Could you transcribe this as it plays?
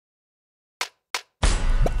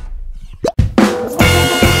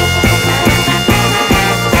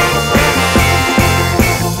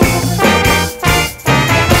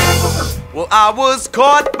I was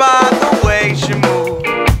caught by the way she moved,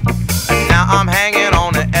 and now I'm hanging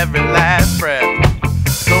on to every last breath.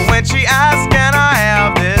 So when she asked, can I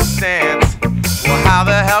have this dance? Well, how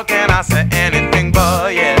the hell can I say anything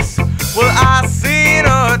but yes? Well, I seen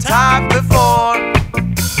her type before.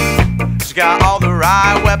 She got all the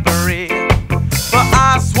right weaponry, but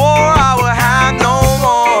I swore I would have no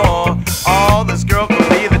more. Oh, this girl could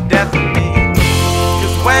be the death of me.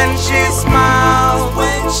 'Cause when she smiles,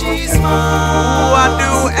 ooh, I'd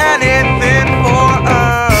do anything for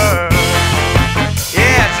her.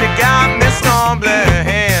 Yeah, she got me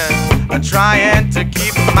stumbling, trying to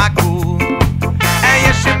keep my cool. And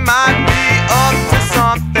yeah, she might be up to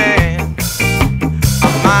something. I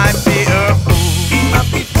might be her fool. He might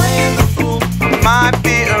be playing the fool. I might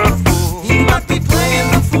be her fool. He might be playing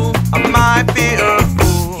the fool. I might be her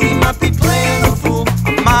fool. He might be playing the fool.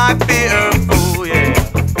 I might be her fool, yeah.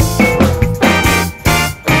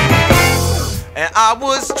 And I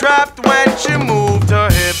was trapped when she moved her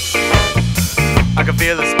hips. I could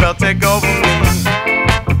feel the spell take over me,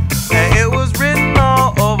 and it was written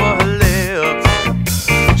all over her lips.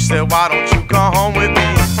 She said, why don't you come home with me?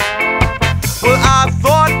 Well, I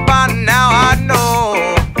thought by now I'd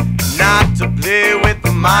know not to play with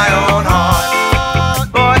my own heart,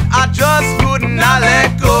 but I just could not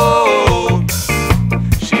let go.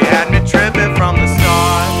 She had me tripping from the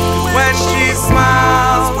start. 'Cause when she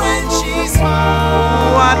smiles, ooh,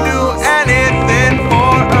 I'd do anything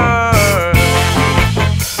for her.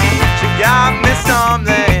 She got me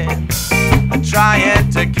stumbling, trying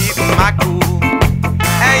to keep my cool.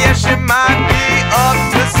 And yeah, she might be up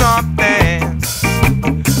to something.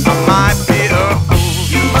 I might be her fool.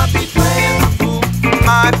 You might be playing the fool. I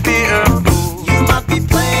might be her fool. You might be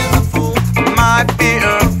playing the fool. I might be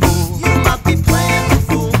her fool. You might be playing the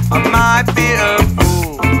fool. I might be her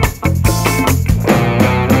fool.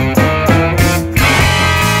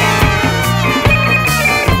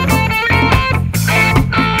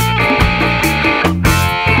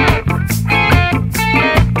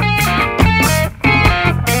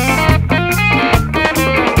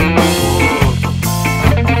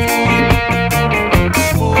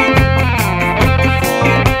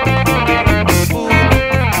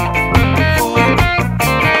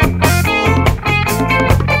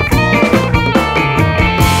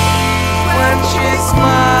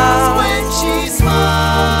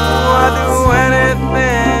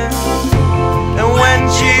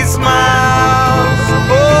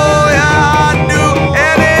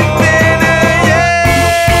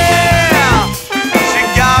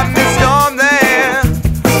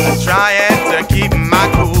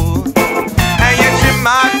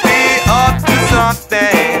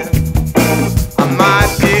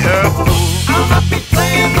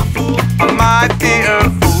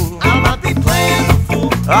 I might be playing the fool.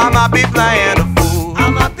 I might be playing the fool. I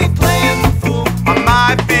might